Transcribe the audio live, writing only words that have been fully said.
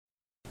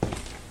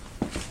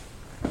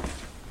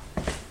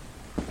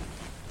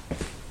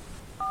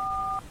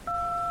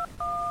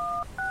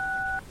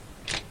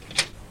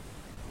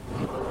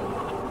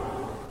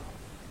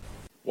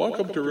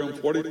welcome to room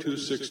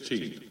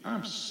 4216.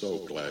 I'm so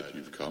glad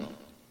you've come.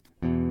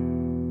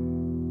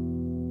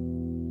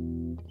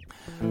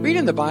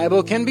 Reading the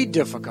Bible can be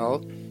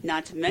difficult.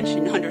 Not to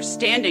mention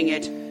understanding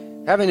it.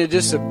 Having a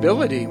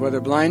disability,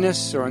 whether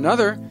blindness or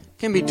another,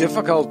 can be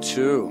difficult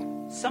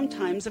too.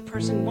 Sometimes a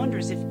person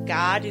wonders if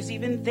God is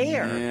even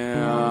there.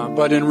 Yeah,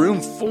 but in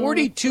room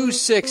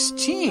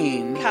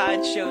 4216,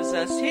 God shows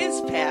us his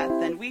path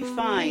and we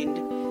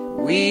find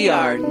we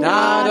are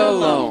not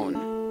alone.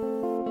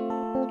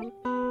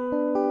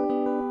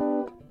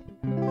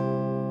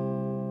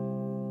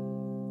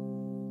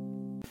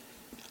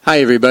 Hi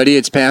everybody,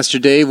 it's Pastor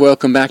Dave.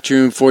 Welcome back to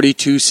room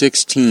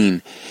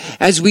 4216.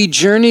 As we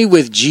journey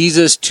with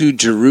Jesus to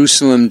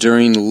Jerusalem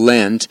during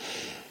Lent,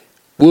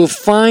 we'll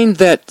find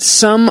that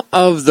some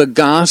of the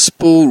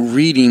gospel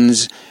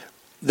readings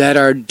that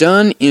are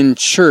done in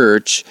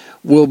church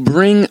will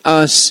bring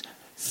us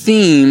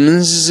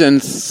themes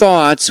and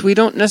thoughts we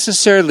don't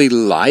necessarily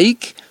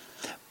like,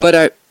 but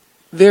are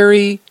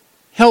very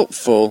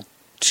helpful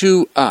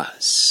to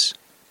us.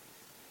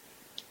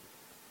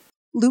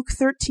 Luke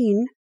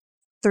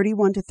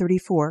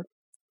 13:31-34.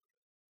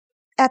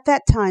 At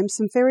that time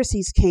some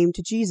Pharisees came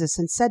to Jesus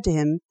and said to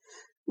him,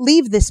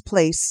 "Leave this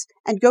place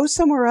and go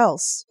somewhere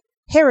else.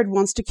 Herod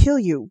wants to kill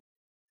you."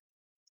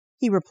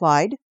 He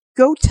replied,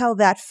 "Go tell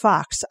that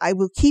fox I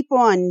will keep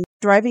on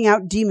driving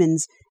out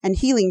demons and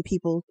healing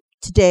people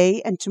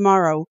today and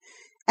tomorrow,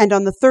 and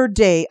on the third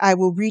day I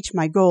will reach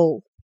my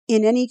goal.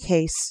 In any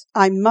case,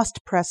 I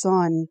must press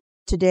on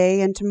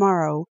today and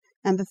tomorrow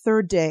and the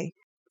third day,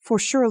 for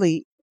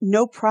surely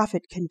no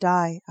prophet can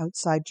die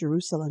outside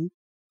Jerusalem.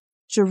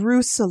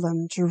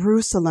 Jerusalem,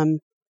 Jerusalem,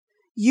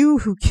 you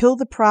who kill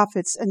the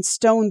prophets and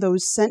stone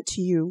those sent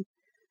to you.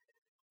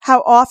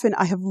 How often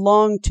I have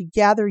longed to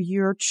gather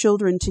your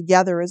children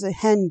together as a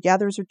hen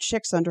gathers her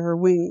chicks under her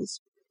wings,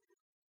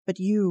 but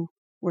you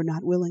were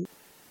not willing."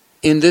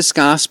 In this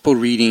gospel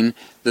reading,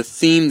 the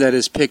theme that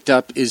is picked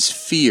up is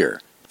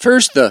fear.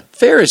 First, the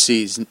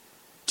Pharisees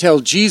tell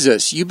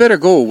Jesus, "You better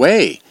go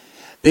away."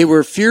 They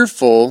were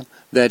fearful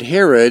that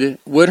Herod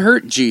would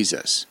hurt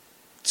Jesus.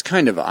 It's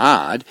kind of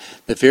odd.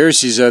 The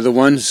Pharisees are the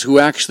ones who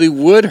actually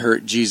would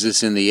hurt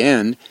Jesus in the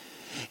end.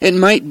 It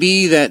might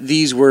be that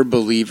these were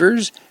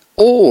believers,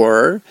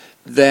 or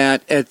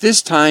that at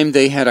this time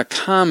they had a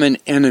common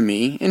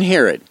enemy in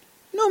Herod.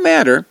 No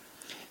matter.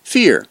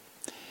 Fear.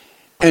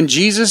 And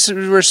Jesus'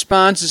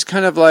 response is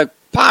kind of like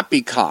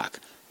poppycock.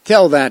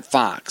 Tell that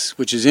fox,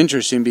 which is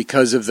interesting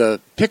because of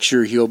the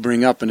picture he'll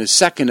bring up in a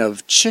second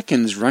of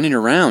chickens running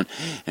around.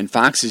 And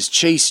foxes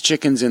chase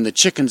chickens and the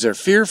chickens are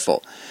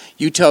fearful.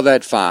 You tell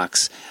that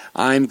fox,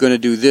 I'm going to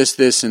do this,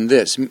 this, and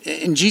this.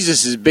 And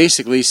Jesus is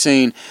basically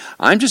saying,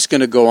 I'm just going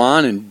to go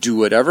on and do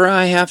whatever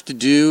I have to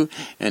do,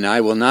 and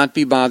I will not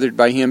be bothered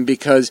by him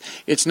because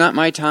it's not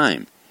my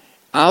time.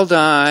 I'll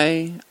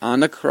die on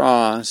the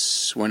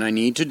cross when I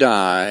need to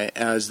die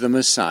as the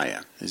Messiah,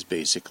 is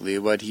basically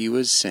what he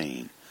was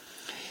saying.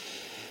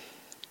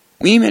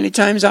 We many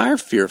times are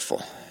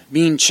fearful,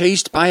 being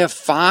chased by a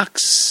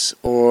fox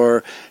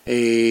or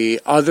a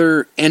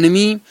other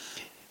enemy.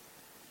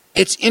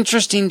 It's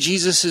interesting,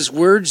 Jesus'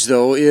 words,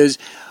 though, is,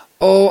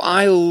 "Oh,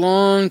 I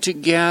long to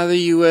gather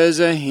you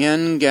as a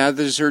hen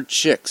gathers her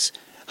chicks."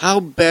 How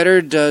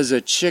better does a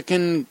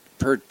chicken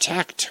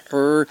protect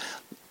her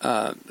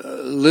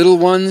little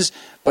ones,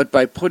 but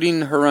by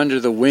putting her under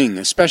the wing,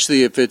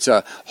 especially if it's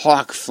a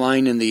hawk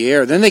flying in the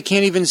air. Then they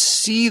can't even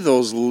see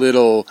those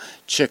little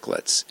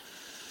chicklets.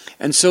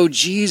 And so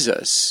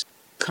Jesus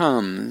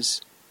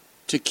comes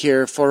to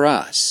care for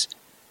us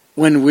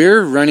when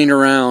we're running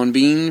around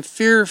being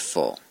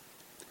fearful.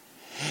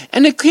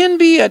 And it can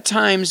be at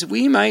times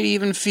we might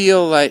even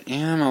feel like,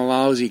 I'm a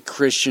lousy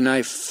Christian,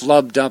 I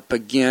flubbed up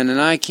again, and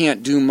I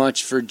can't do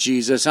much for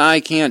Jesus.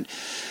 Doesn't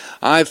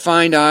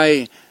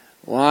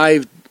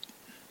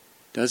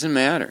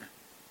matter.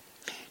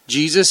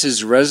 Jesus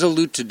is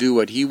resolute to do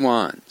what he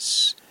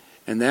wants.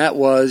 And that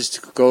was to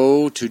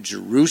go to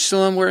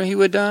Jerusalem where he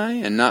would die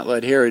and not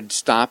let Herod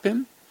stop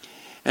him.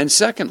 And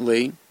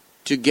secondly,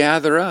 to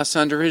gather us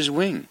under his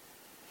wing.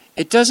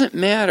 It doesn't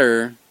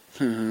matter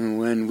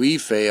when we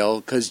fail,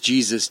 because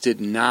Jesus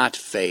did not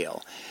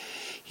fail.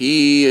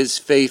 He is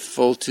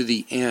faithful to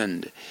the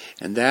end.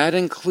 And that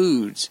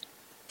includes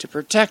to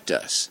protect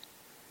us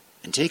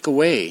and take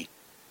away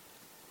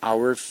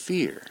our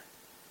fear.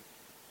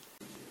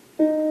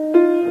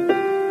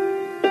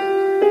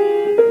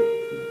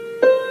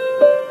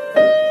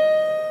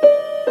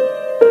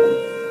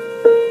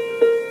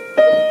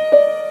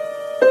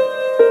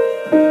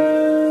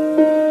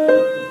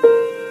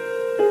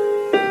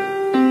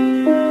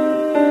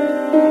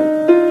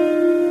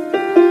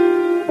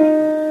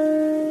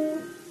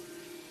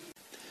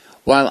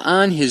 While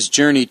on his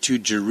journey to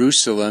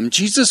Jerusalem,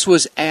 Jesus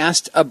was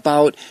asked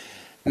about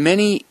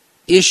many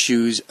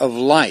issues of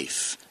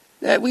life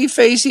that we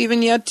face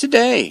even yet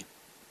today.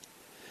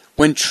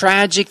 When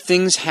tragic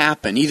things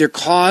happen, either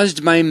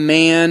caused by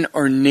man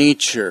or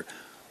nature,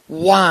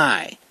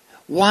 why?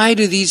 Why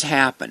do these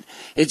happen?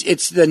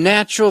 It's the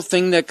natural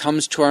thing that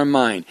comes to our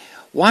mind.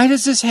 Why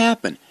does this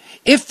happen?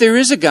 If there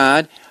is a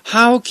God,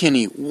 how can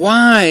he?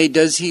 Why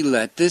does he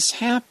let this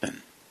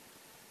happen?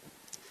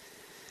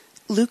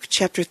 Luke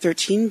chapter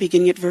 13,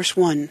 beginning at verse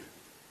 1.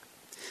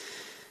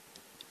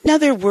 Now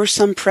there were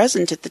some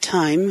present at the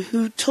time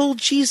who told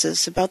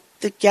Jesus about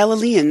the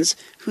Galileans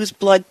whose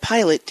blood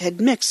Pilate had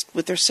mixed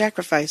with their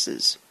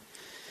sacrifices.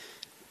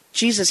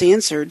 Jesus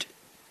answered,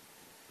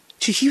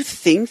 "Do you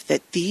think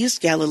that these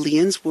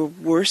Galileans were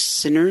worse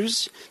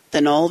sinners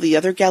than all the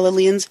other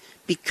Galileans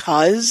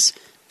because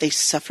they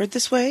suffered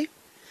this way?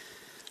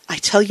 I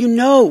tell you,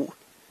 no.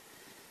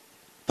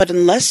 But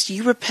unless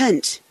you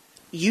repent,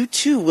 you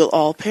too will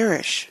all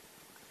perish.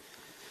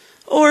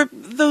 Or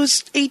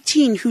those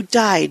 18 who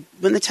died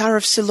when the Tower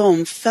of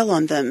Siloam fell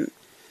on them.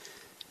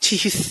 Do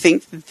you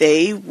think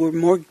they were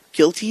more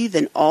guilty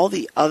than all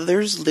the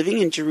others living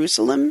in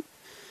Jerusalem?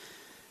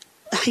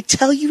 I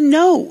tell you,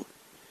 no.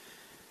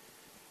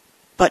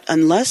 But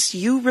unless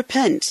you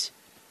repent,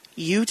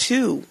 you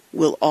too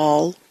will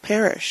all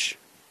perish."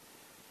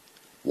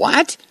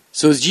 What?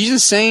 So is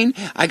Jesus saying,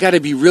 I got to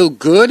be real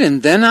good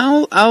and then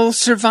I'll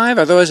survive,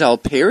 otherwise I'll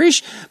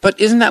perish? But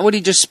isn't that what he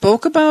just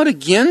spoke about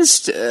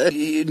against?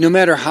 No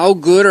matter how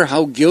good or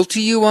how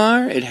guilty you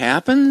are, it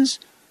happens?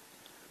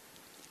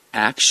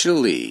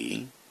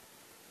 Actually,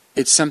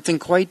 it's something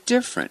quite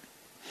different.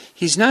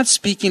 He's not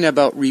speaking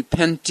about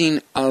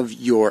repenting of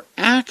your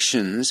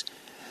actions,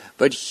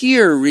 but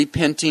here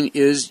repenting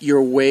is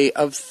your way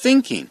of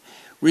thinking.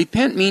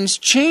 Repent means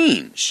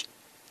change.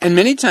 And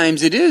many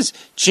times it is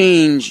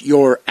change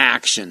your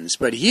actions,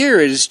 but here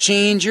it is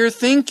change your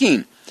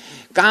thinking.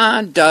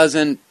 God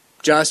doesn't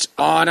just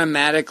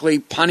automatically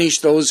punish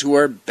those who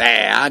are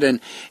bad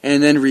and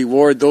then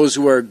reward those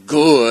who are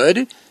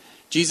good.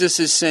 Jesus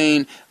is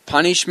saying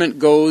punishment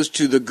goes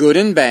to the good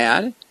and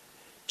bad,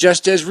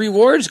 just as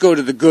rewards go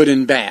to the good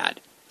and bad.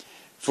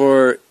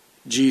 For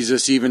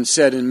Jesus even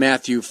said in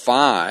Matthew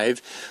 5,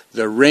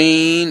 the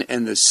rain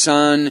and the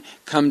sun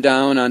come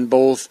down on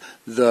both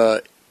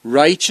the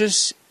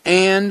righteous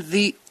and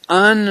the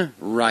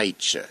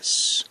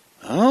unrighteous.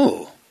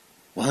 Oh,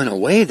 well, in a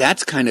way,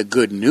 that's kind of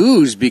good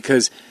news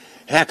because,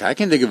 heck, I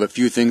can think of a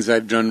few things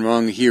I've done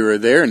wrong here or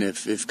there, and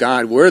if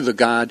God were the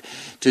God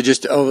to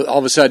just all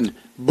of a sudden,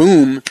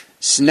 boom,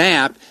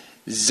 snap,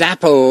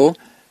 zappo,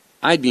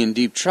 I'd be in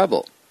deep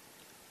trouble.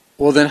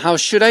 Well, then how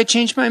should I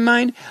change my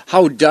mind?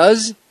 How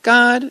does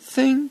God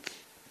think?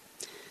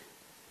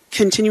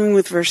 Continuing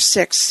with verse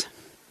 6.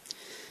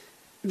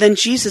 Then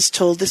Jesus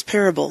told this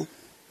parable.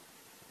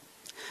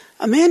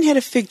 A man had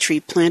a fig tree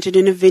planted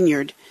in a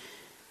vineyard,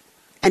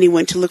 and he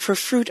went to look for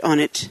fruit on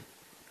it,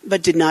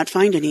 but did not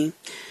find any.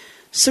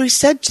 So he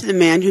said to the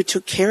man who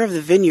took care of the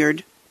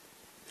vineyard,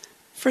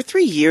 "For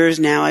 3 years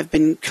now I've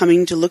been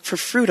coming to look for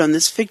fruit on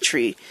this fig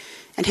tree,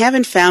 and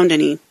haven't found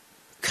any.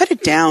 Cut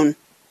it down.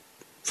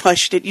 Why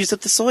should it use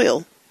up the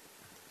soil?"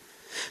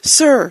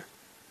 "Sir,"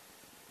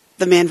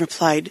 the man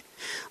replied,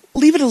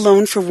 "leave it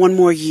alone for 1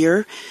 more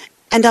year,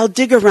 and I'll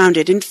dig around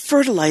it and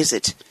fertilize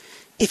it.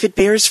 If it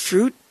bears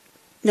fruit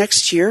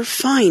next year,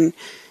 fine.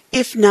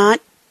 If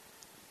not,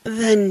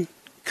 then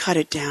cut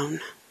it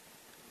down."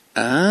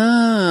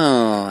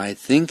 Oh, I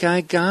think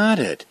I got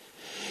it.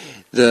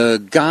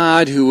 The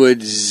God who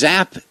would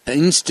zap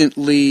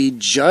instantly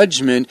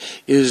judgment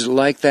is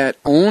like that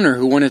owner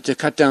who wanted to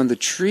cut down the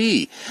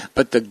tree.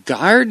 But the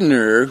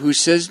gardener who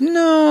says,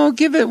 no,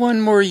 give it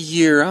 1 more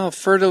year, I'll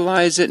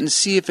fertilize it and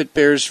see if it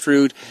bears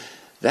fruit,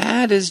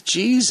 that is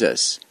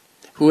Jesus,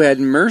 who had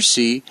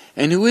mercy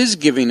and who is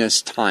giving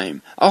us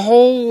time, a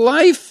whole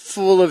life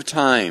full of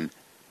time,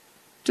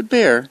 to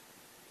bear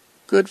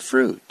good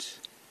fruit.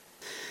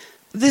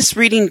 This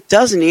reading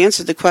doesn't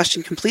answer the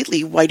question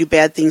completely, why do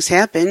bad things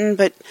happen?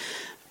 But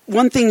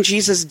one thing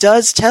Jesus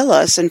does tell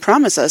us and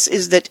promise us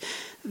is that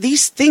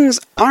these things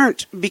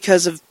aren't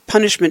because of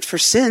punishment for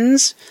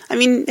sins. I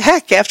mean,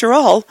 heck, after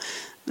all,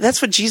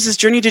 that's what Jesus'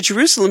 journey to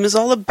Jerusalem is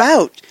all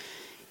about.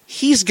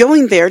 He's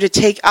going there to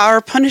take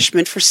our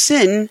punishment for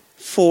sin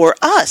for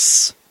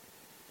us.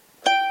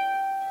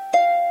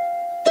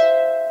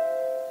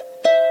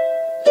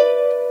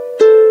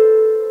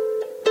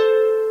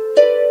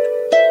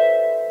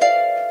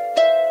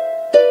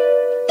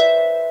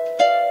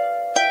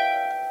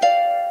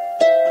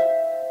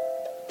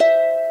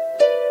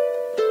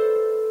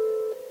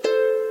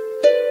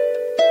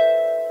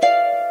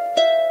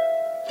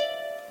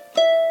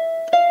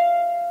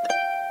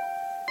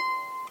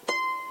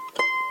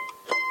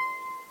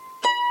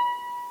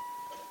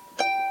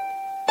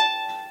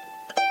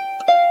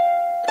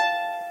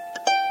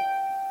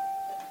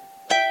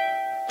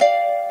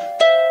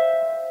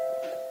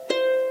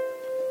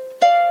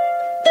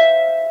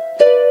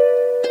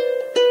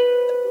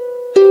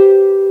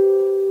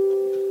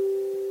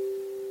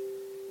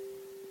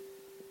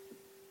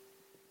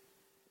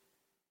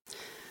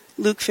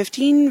 Luke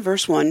 15,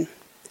 verse 1.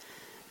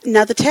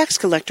 Now the tax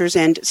collectors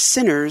and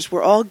sinners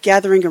were all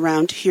gathering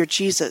around to hear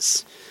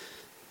Jesus.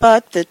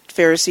 But the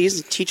Pharisees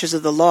and teachers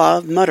of the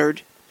law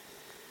muttered,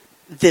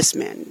 "This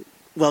man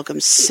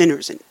welcomes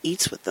sinners and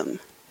eats with them."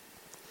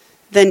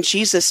 Then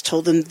Jesus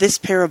told them this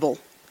parable.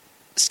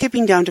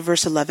 Skipping down to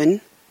verse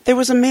 11. There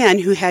was a man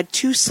who had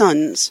 2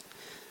 sons.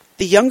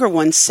 The younger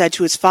one said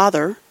to his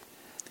father,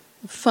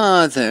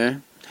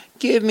 "Father,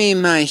 give me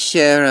my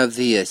share of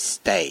the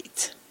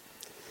estate."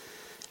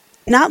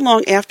 Not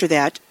long after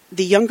that,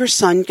 the younger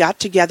son got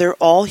together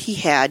all he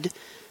had,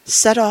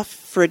 set off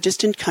for a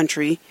distant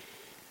country,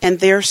 and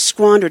there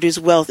squandered his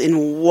wealth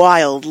in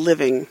wild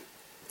living.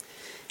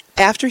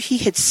 After he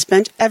had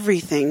spent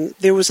everything,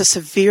 there was a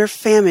severe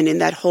famine in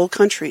that whole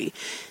country,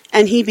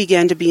 and he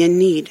began to be in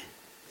need.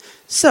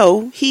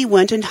 So he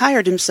went and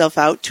hired himself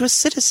out to a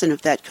citizen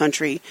of that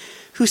country,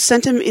 who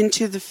sent him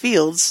into the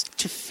fields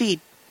to feed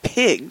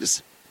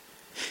pigs.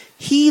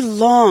 He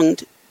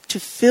longed to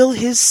fill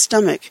his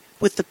stomach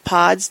with the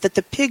pods that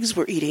the pigs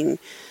were eating,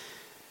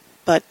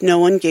 but no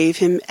one gave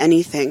him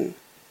anything.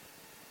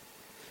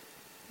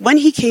 When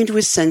he came to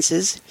his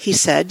senses, he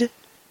said,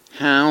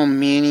 "How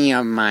many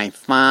of my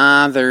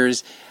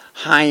father's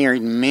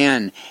hired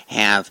men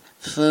have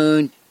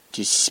food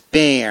to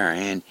spare,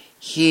 and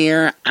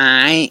here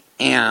I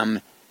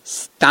am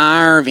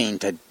starving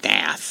to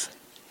death.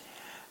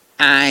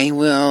 I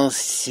will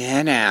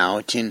set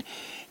out and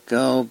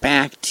go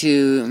back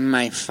to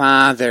my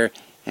father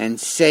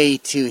and say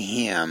to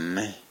him,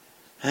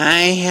 'I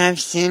have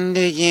sinned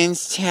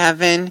against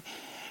heaven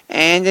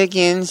and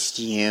against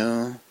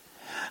you.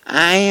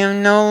 I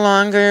am no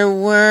longer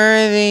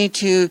worthy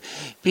to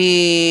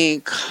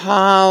be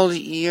called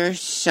your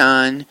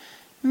son.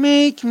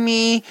 Make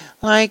me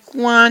like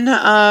one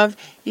of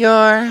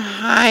your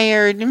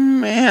hired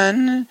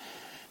men.'"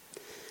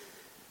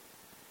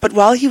 But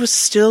while he was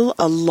still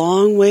a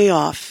long way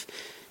off,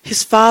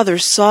 his father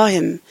saw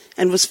him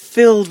and was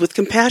filled with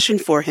compassion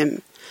for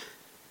him.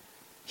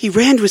 He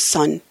ran to his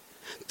son,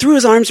 threw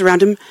his arms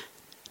around him,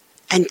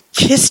 and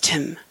kissed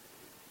him.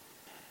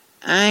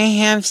 "I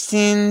have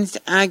sinned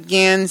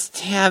against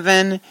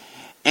heaven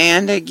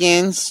and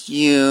against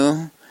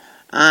you.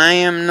 I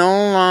am no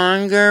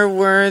longer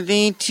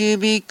worthy to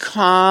be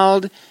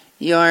called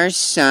your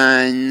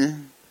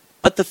son."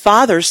 But the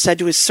father said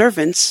to his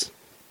servants,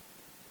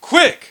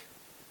 Quick!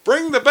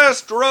 Bring the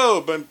best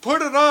robe and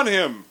put it on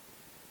him.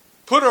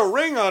 Put a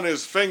ring on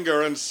his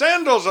finger and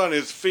sandals on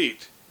his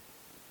feet.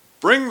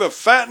 Bring the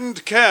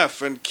fattened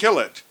calf and kill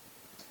it.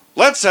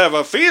 Let's have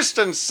a feast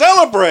and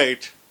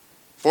celebrate.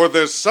 For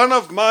this son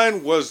of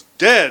mine was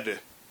dead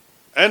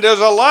and is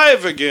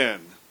alive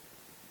again.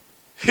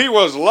 He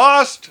was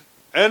lost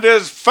and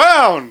is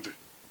found.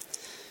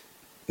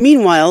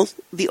 Meanwhile,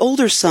 the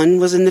older son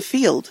was in the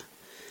field.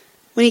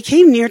 When he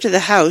came near to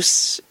the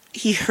house,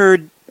 he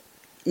heard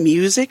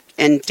music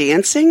and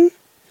dancing.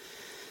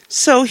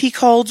 So he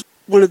called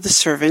one of the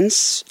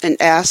servants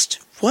and asked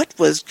what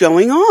was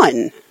going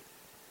on.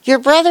 "Your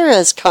brother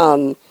has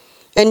come,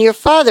 and your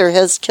father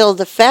has killed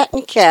the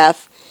fattened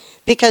calf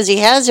because he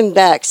has him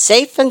back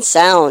safe and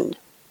sound."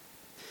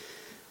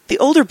 The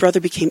older brother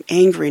became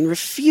angry and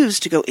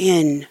refused to go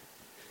in.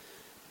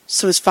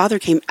 So his father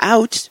came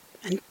out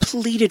and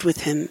pleaded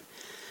with him.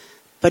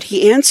 But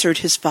he answered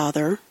his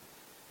father,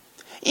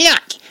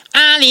 "Look,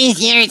 all these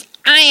years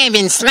I have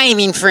been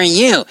slaving for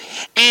you,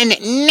 and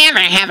never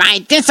have I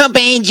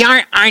disobeyed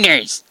your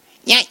orders.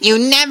 Yet you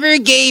never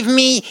gave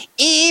me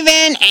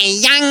even a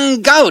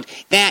young goat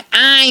that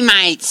I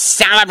might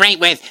celebrate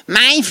with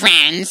my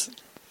friends.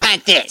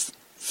 But this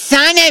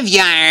son of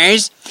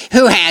yours,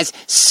 who has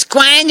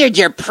squandered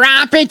your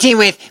property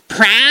with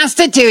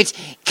prostitutes,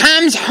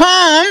 comes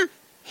home.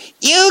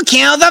 You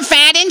kill the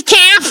fattened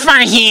calf for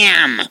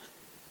him."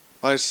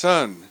 My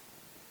son,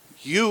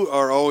 you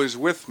are always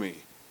with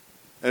me,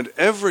 and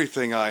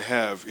everything I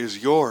have is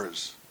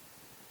yours.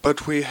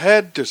 But we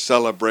had to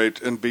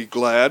celebrate and be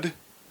glad,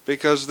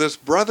 because this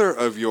brother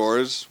of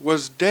yours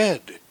was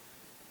dead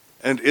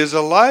and is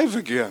alive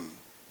again.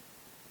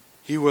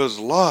 He was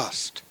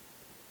lost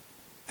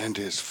and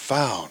is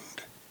found.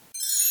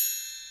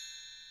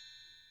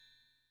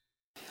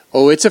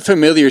 Oh, it's a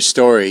familiar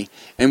story,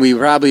 and we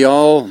probably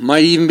all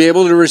might even be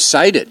able to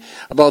recite it,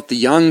 about the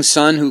young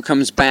son who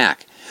comes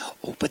back.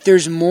 Oh, but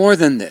there's more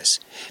than this,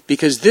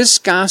 because this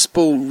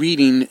gospel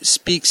reading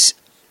speaks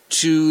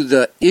to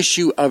the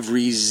issue of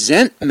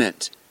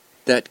resentment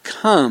that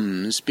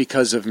comes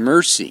because of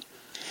mercy.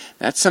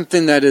 That's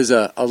something that is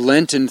a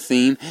Lenten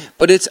theme,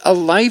 but it's a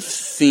life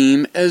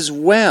theme as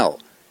well.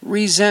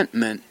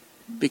 Resentment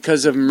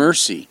because of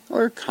mercy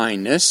or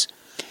kindness.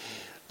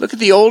 Look at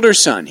the older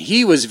son.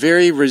 He was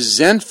very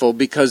resentful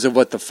because of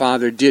what the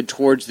father did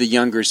towards the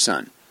younger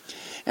son.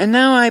 And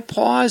now I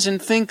pause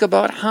and think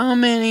about how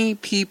many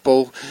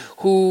people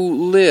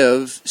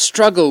who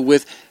struggle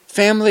with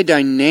family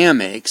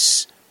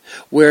dynamics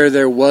where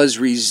there was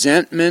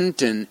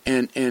resentment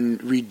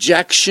and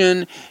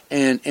rejection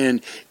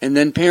and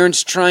then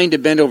parents trying to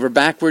bend over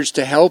backwards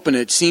to help, and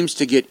it seems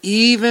to get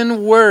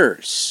even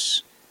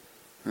worse.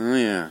 Oh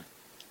yeah.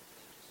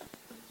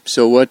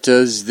 So what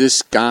does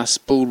this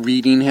gospel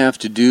reading have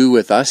to do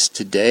with us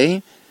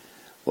today?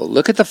 Well,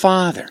 look at the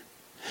father.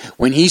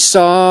 When he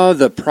saw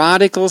the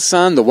prodigal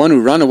son, the one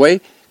who ran away,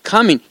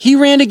 coming, he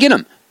ran to get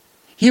him.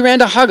 He ran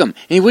to hug him,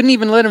 and he wouldn't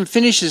even let him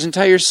finish his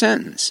entire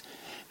sentence.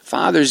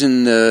 Fathers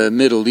in the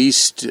Middle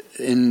East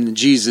in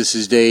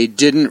Jesus' day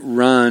didn't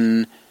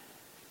run.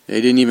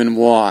 They didn't even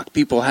walk.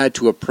 People had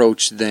to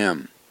approach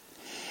them.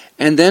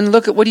 And then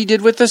look at what he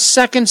did with the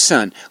second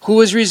son, who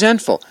was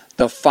resentful.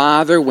 The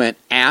father went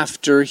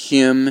after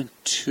him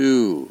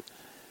too.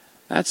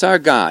 That's our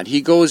God.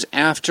 He goes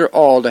after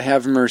all to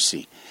have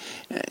mercy.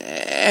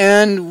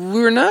 And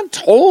we're not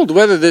told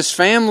whether this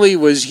family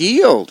was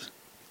healed.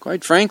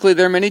 Quite frankly,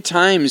 there are many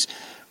times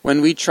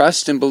when we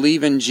trust and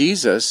believe in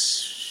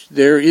Jesus,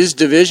 there is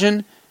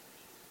division,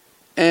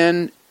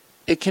 and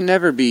it can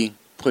never be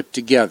put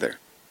together.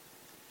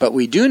 But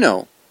we do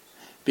know,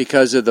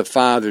 because of the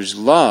Father's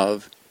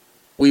love,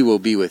 we will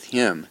be with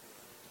Him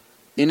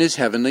in His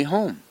heavenly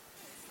home.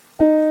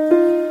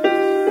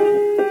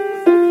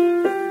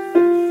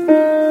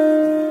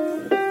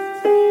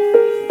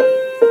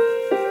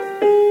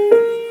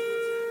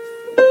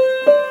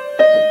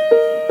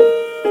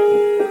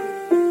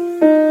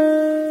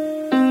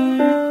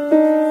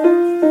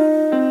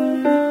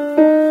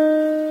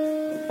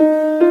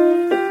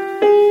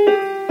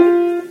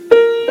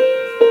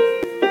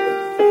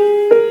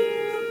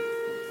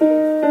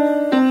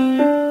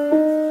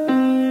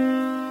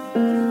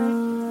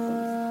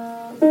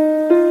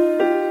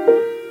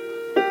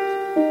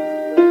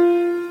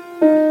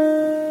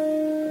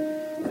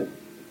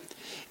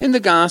 In the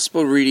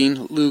Gospel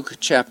reading, Luke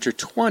chapter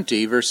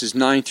 20, verses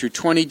 9 through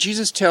 20,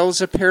 Jesus tells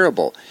a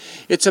parable.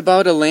 It's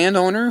about a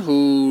landowner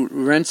who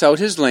rents out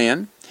his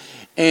land,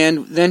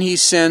 and then he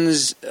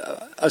sends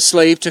a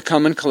slave to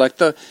come and collect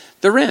the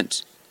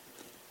rent.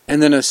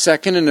 And then a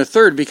second and a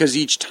third, because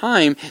each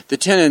time the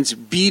tenants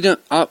beat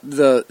up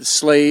the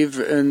slave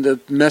and the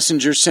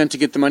messenger sent to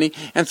get the money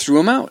and threw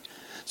him out.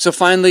 So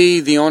finally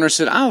the owner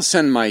said, I'll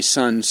send my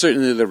son,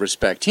 certainly they'll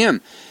respect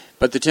him.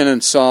 But the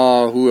tenants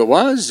saw who it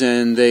was,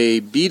 and they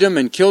beat him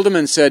and killed him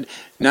and said,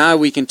 now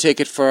we can take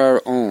it for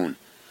our own.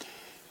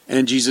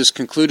 And Jesus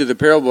concluded the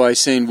parable by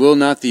saying, will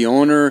not the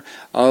owner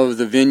of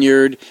the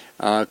vineyard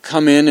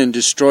come in and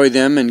destroy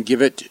them and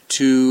give it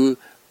to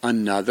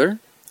another?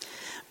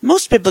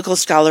 Most biblical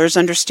scholars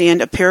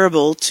understand a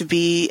parable to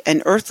be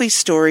an earthly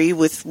story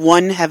with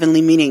one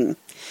heavenly meaning.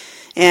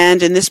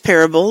 And in this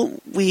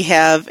parable, we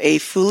have a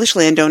foolish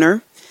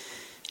landowner,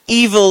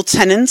 evil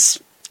tenants,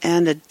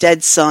 and a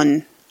dead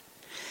son.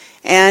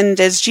 And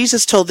as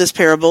Jesus told this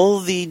parable,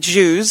 the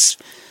Jews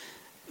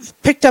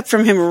picked up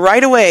from him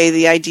right away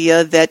the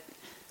idea that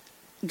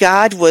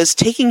God was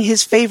taking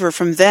his favor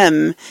from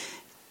them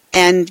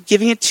and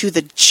giving it to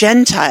the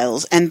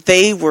Gentiles, and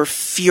they were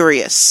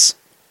furious.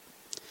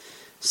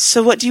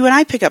 So what do you and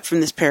I pick up from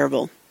this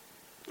parable?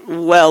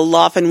 Well,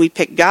 often we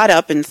pick God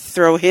up and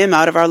throw him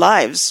out of our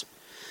lives.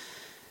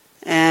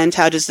 And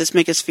how does this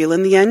make us feel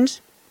in the end?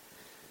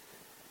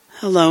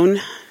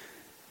 Alone,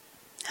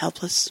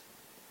 helpless,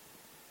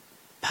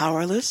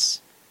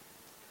 powerless.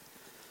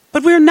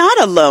 But we're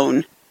not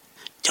alone.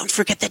 Don't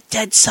forget the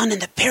dead son in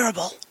the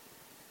parable.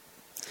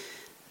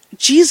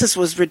 Jesus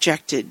was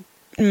rejected,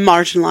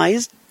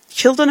 marginalized,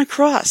 killed on a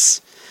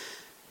cross.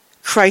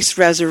 Christ's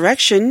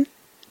resurrection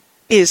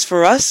is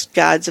for us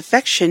God's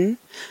affection,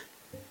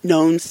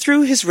 known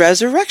through his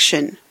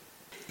resurrection.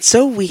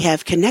 So we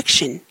have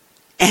connection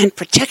and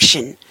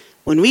protection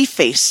when we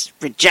face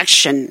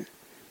rejection.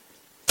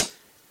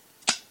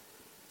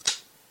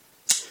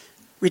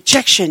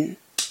 Rejection,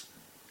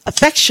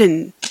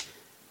 affection,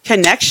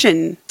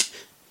 connection,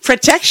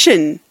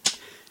 protection,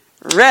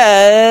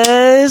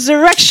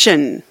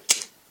 resurrection.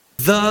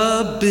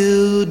 The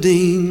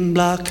building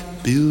block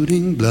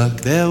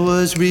that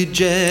was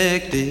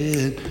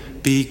rejected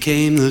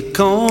became the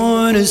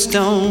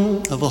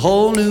cornerstone of a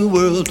whole new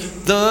world.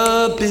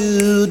 The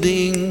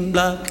building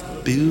block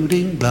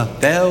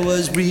that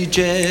was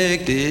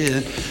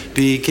rejected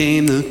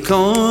became the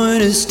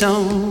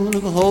cornerstone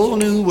of a whole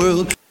new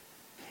world.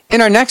 In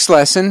our next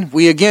lesson,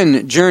 we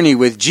again journey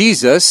with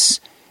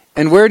Jesus.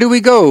 And where do we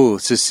go,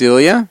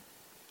 Cecilia?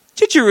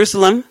 To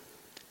Jerusalem.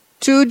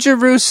 To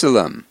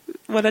Jerusalem.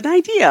 What an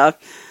idea.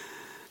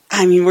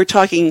 I mean, we're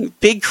talking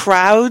big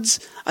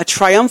crowds, a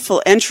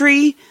triumphal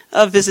entry,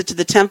 a visit to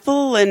the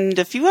temple, and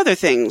a few other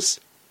things.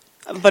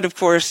 But of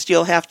course,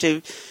 you'll have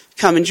to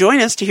come and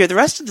join us to hear the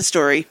rest of the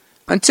story.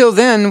 Until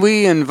then,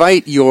 we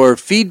invite your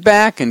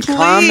feedback and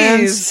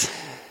comments.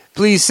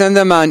 Please send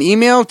them on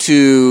email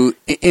to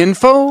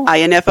info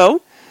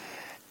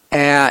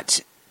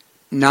at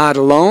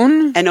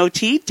notalone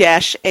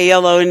not-alone.net.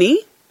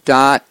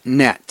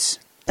 .net.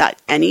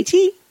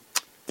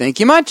 Thank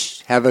you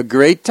much. Have a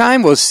great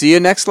time. We'll see you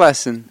next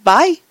lesson.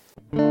 Bye.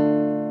 Do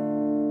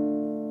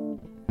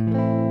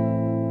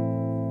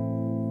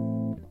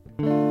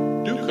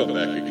come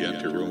back again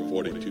to room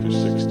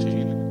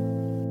 4216.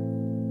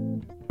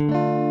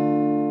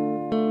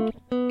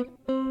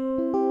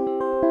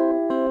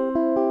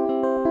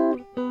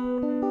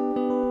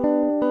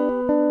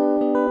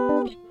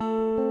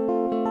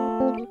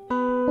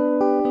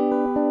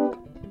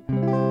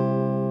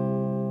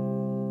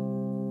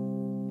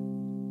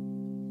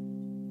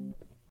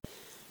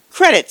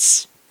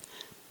 Credits.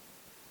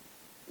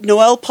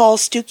 Noel Paul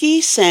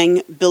Stuckey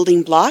sang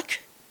Building Block.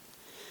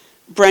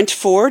 Brent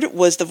Ford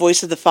was the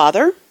voice of the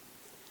father.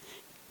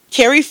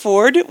 Carrie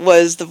Ford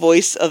was the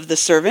voice of the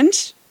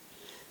servant.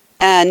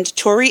 And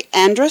Tori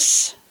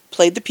Andrus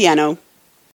played the piano.